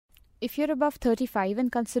If you're above 35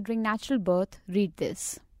 and considering natural birth, read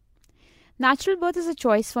this. Natural birth is a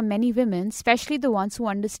choice for many women, especially the ones who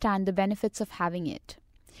understand the benefits of having it.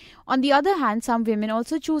 On the other hand, some women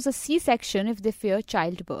also choose a C-section if they fear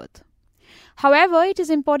childbirth. However, it is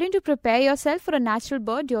important to prepare yourself for a natural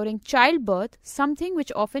birth during childbirth, something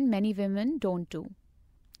which often many women don't do.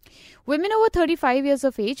 Women over 35 years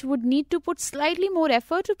of age would need to put slightly more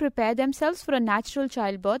effort to prepare themselves for a natural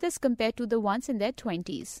childbirth as compared to the ones in their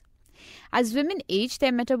 20s. As women age,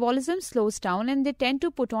 their metabolism slows down and they tend to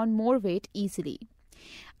put on more weight easily.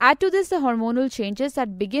 Add to this the hormonal changes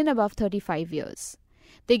that begin above 35 years.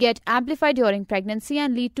 They get amplified during pregnancy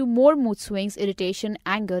and lead to more mood swings, irritation,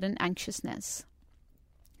 anger, and anxiousness.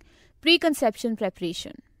 Preconception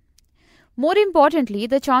preparation. More importantly,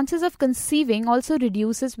 the chances of conceiving also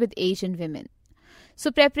reduces with age in women. So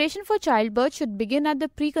preparation for childbirth should begin at the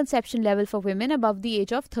preconception level for women above the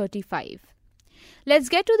age of 35. Let's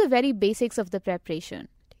get to the very basics of the preparation.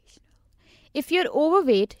 If you're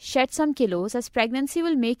overweight, shed some kilos as pregnancy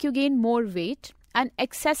will make you gain more weight, and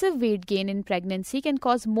excessive weight gain in pregnancy can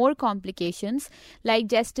cause more complications like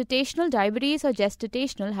gestational diabetes or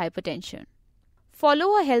gestational hypertension.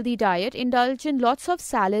 Follow a healthy diet, indulge in lots of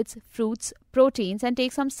salads, fruits, proteins, and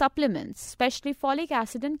take some supplements, especially folic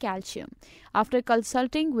acid and calcium, after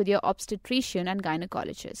consulting with your obstetrician and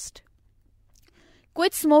gynecologist.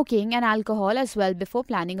 Quit smoking and alcohol as well before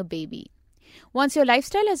planning a baby. Once your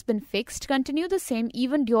lifestyle has been fixed, continue the same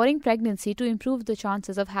even during pregnancy to improve the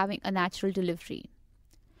chances of having a natural delivery.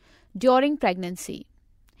 During pregnancy,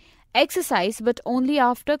 exercise but only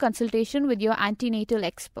after consultation with your antenatal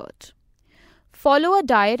expert. Follow a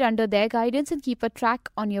diet under their guidance and keep a track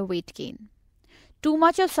on your weight gain. Too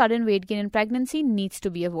much of sudden weight gain in pregnancy needs to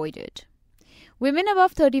be avoided. Women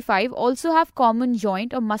above 35 also have common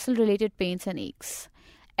joint or muscle-related pains and aches.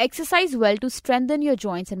 Exercise well to strengthen your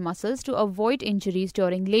joints and muscles to avoid injuries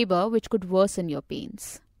during labor, which could worsen your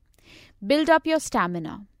pains. Build up your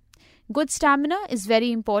stamina. Good stamina is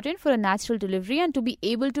very important for a natural delivery and to be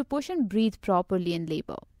able to push and breathe properly in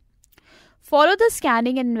labor. Follow the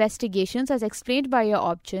scanning and investigations as explained by your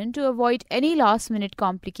obgyn to avoid any last-minute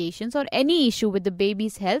complications or any issue with the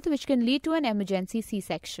baby's health which can lead to an emergency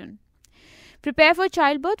C-section. Prepare for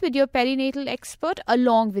childbirth with your perinatal expert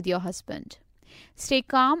along with your husband. Stay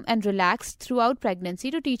calm and relaxed throughout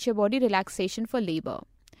pregnancy to teach your body relaxation for labor.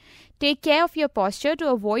 Take care of your posture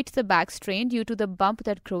to avoid the back strain due to the bump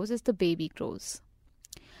that grows as the baby grows.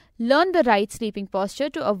 Learn the right sleeping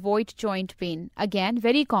posture to avoid joint pain, again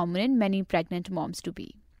very common in many pregnant moms to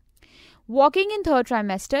be. Walking in third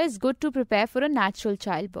trimester is good to prepare for a natural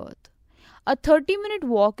childbirth. A 30-minute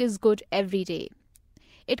walk is good every day.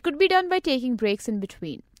 It could be done by taking breaks in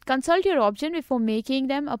between. Consult your obgyn before making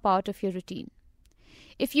them a part of your routine.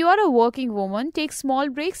 If you are a working woman, take small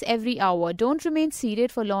breaks every hour. Don't remain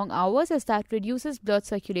seated for long hours as that reduces blood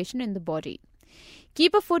circulation in the body.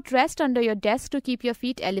 Keep a footrest under your desk to keep your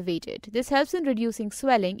feet elevated. This helps in reducing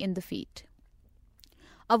swelling in the feet.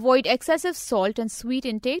 Avoid excessive salt and sweet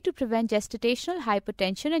intake to prevent gestational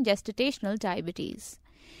hypertension and gestational diabetes.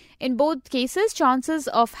 In both cases, chances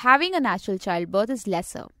of having a natural childbirth is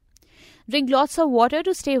lesser. Drink lots of water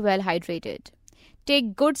to stay well hydrated.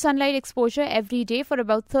 Take good sunlight exposure every day for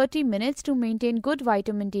about 30 minutes to maintain good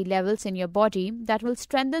vitamin D levels in your body that will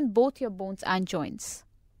strengthen both your bones and joints.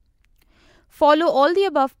 Follow all the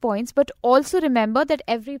above points, but also remember that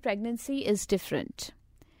every pregnancy is different.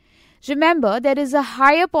 Remember, there is a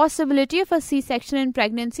higher possibility of a C-section in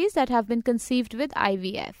pregnancies that have been conceived with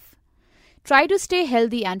IVF. Try to stay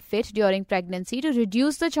healthy and fit during pregnancy to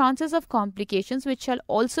reduce the chances of complications, which shall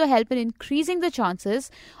also help in increasing the chances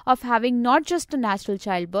of having not just a natural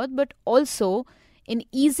childbirth but also in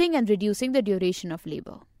easing and reducing the duration of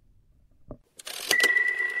labor.